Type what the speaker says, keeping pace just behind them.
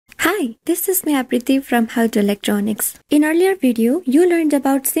Hi, this is 𝗣𝗍𝗶𝗀 from How to Electronics. In earlier video, you learned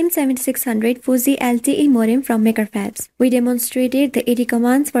about SIM7600 𝗲𝗍 LTE modem from MakerFabs. We demonstrated the 80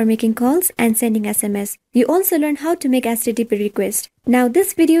 commands for making calls and sending SMS. You also learned how to make HTTP request. Now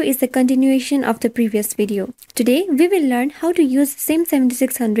this video is the continuation of the previous video. Today, we will learn how to use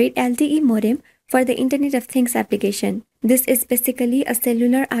SIM7600 LTE modem for the Internet of Things application. This is basically a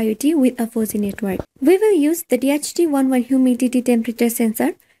cellular IoT with a 𝗲𝗍 network. We will use the 𝗣𝗿𝗀𝗰𝗿 humidity temperature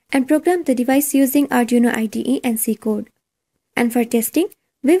sensor and program the device using Arduino IDE and C code. And for testing,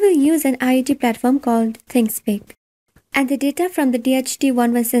 we will use an IoT platform called Thingspeak. And the data from the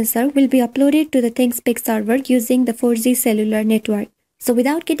𝗣𝗿𝗀𝗰𝗿 sensor will be uploaded to the Thingspeak server using the 4G cellular network. So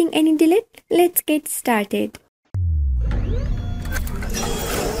without getting any delay, let's get started.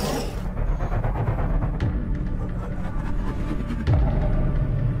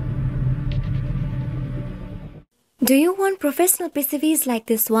 Do you want professional PCBs like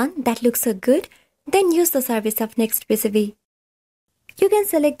this one that looks so good? Then use the service of NextPCB. You can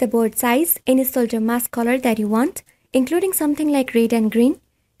select the board size, any solder mask color that you want, including something like red and green.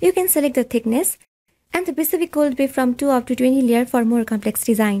 You can select the thickness, and the PCB could be from 2 up to 20 layers for more complex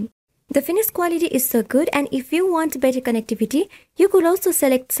design. The finish quality is so good, and if you want better connectivity, you could also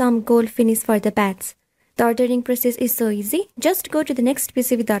select some gold finish for the pads. The ordering process is so easy. Just go to the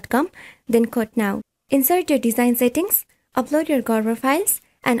nextpcb.com, then quote now. Insert your design settings, upload your 𝗣𝗿𝗀 files,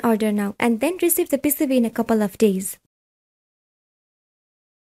 and order now, and then receive the PCB in a couple of days.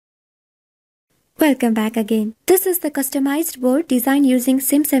 Welcome back again. This is the customized board designed using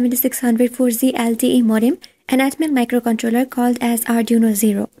SIM7600 𝗲𝗍 LTE modem and Atmel microcontroller called as Arduino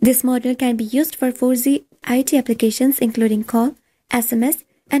 0. This model can be used for 4G IoT applications including call, SMS,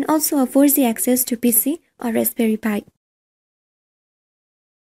 and also a 4G access to PC or Raspberry Pi.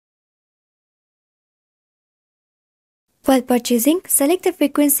 While purchasing, select the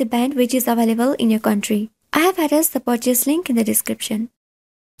frequency band which is available in your country. I have attached the purchase link in the description.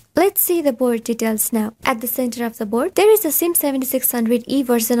 Let's see the board details now. At the center of the board, there is a SIM7600E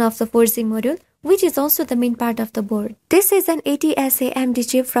version of the 4G module, which is also the main part of the board. This is an LTE SIM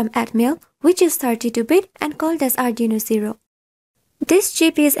chip from Atmel, which is 32-bit and called as Arduino 0. This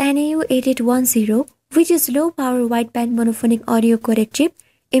chip is NAU8810, which is low-power wideband monophonic audio codec chip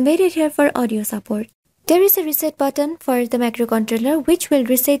embedded here for audio support. There is a reset button for the microcontroller which will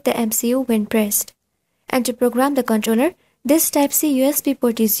reset the MCU when pressed. And to program the controller, this Type-C USB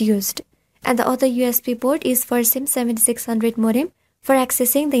port is used. And the other USB port is for SIM7600 modem for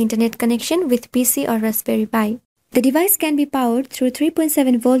accessing the internet connection with PC or Raspberry Pi. The device can be powered through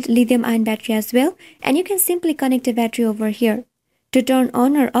 3.7 volt lithium-ion battery as well, and you can simply connect a battery over here. To turn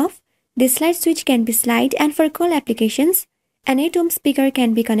on or off, this slide switch can be slide, and for call applications, an 8-ohm speaker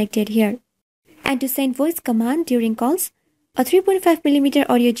can be connected here. And to send voice command during calls, a 3.5mm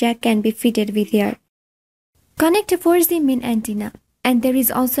audio jack can be fitted with here. Connect a 4G main antenna, and there is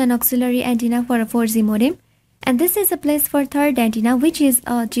also an auxiliary antenna for a 4G modem, and this is a place for third antenna which is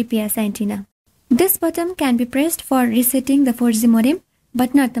a GPS antenna. This button can be pressed for resetting the 4G modem,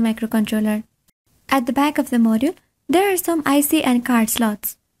 but not the microcontroller. At the back of the module, there are some IC and card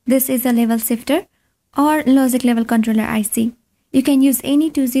slots. This is a level shifter or logic level controller IC. You can use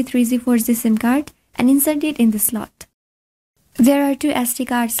any 2G, 3G, 4G SIM card and insert it in the slot. There are two SD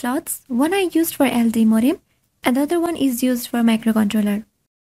card slots. One I used for LTE modem and the other one is used for microcontroller.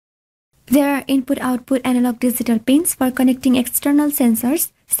 There are input-output analog digital pins for connecting external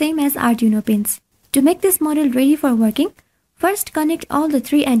sensors, same as Arduino pins. To make this module ready for working, first connect all the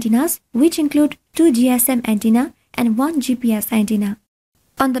 3 antennas, which include 2 GSM antenna and 1 GPS antenna.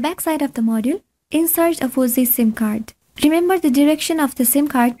 On the back side of the module, insert a 4G SIM card. Remember the direction of the SIM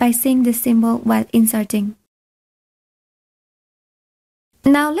card by seeing this symbol while inserting.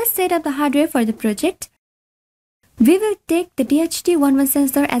 Now let's set up the hardware for the project. We will take the 𝗣𝗿𝗀𝗰𝗿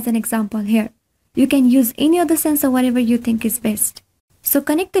sensor as an example here. You can use any other sensor whatever you think is best. So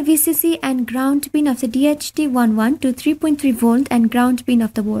connect the VCC and ground pin of the 𝗣𝗿𝗀𝗰𝗿 to 3.3 volt and ground pin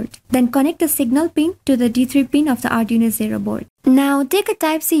of the board. Then connect the signal pin to the D3 pin of the Arduino 0 board. Now take a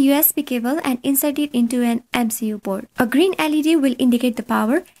Type-C USB cable and insert it into an MCU port. A green LED will indicate the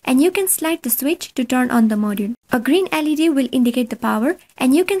power, and you can slide the switch to turn on the module. A green LED will indicate the power,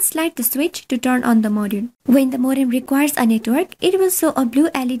 and you can slide the switch to turn on the module. When the modem requires a network, it will show a blue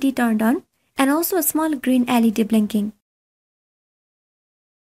LED turned on and also a small green LED blinking.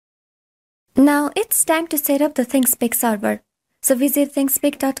 Now it's time to set up the Thingspeak server. So visit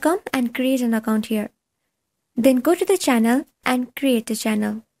thingspeak.com and create an account here. Then go to the channel and create a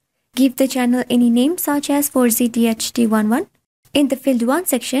channel. Give the channel any name such as 4G 𝗣𝗿𝗀𝗰𝗿. In the field 1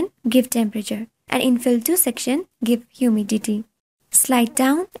 section, give temperature, and in field 2 section, give humidity. Slide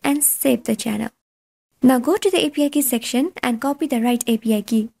down and save the channel. Now go to the API key section and copy the right API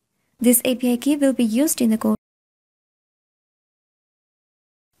key. This API key will be used in the code.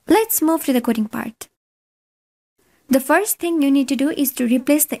 Let's move to the coding part. The first thing you need to do is to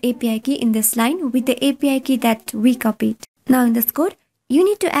replace the API key in this line with the API key that we copied. Now in this code, you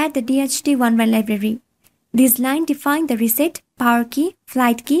need to add the DHT11 library. This line defines the reset, power key,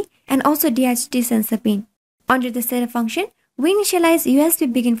 flight key, and also DHT sensor pin. Under the setup function, we initialize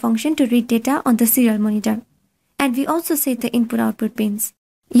USB begin function to read data on the serial monitor. And we also set the input-output pins.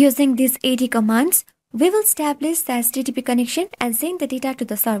 Using these 80 commands, we will establish the HTTP connection and send the data to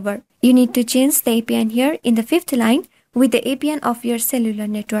the server. You need to change the APN here in the 5th line with the APN of your cellular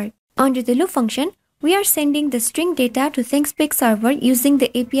network. Under the loop function, we are sending the string data to Thingspeak server using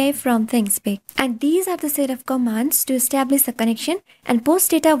the API from Thingspeak. And these are the set of commands to establish the connection and post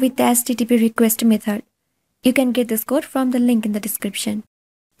data with the HTTP request method. You can get this code from the link in the description.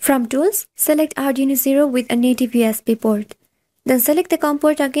 From Tools, select Arduino 0 with a native USB port. Then select the COM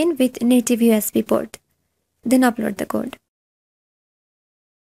port again with native USB port. Then upload the code.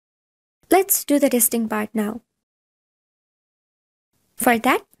 Let's do the testing part now. For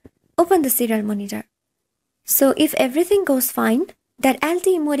that, open the serial monitor. So if everything goes fine, that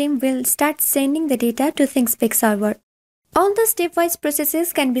LTE modem will start sending the data to Thingspeak server. All the stepwise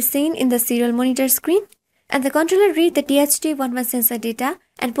processes can be seen in the serial monitor screen, and the controller read the DHT11 sensor data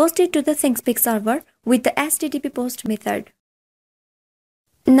and post it to the Thingspeak server with the HTTP post method.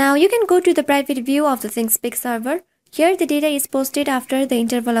 Now you can go to the private view of the Thingspeak server. Here the data is posted after the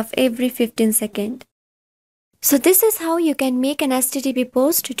interval of every 15 seconds. So this is how you can make an HTTP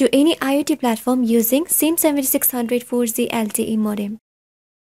post to any IoT platform using SIM7600 4G LTE modem.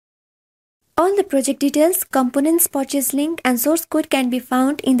 All the project details, components, purchase link and source code can be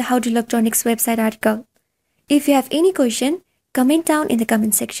found in the How to Electronics website article. If you have any question, comment down in the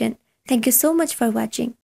comment section. Thank you so much for watching.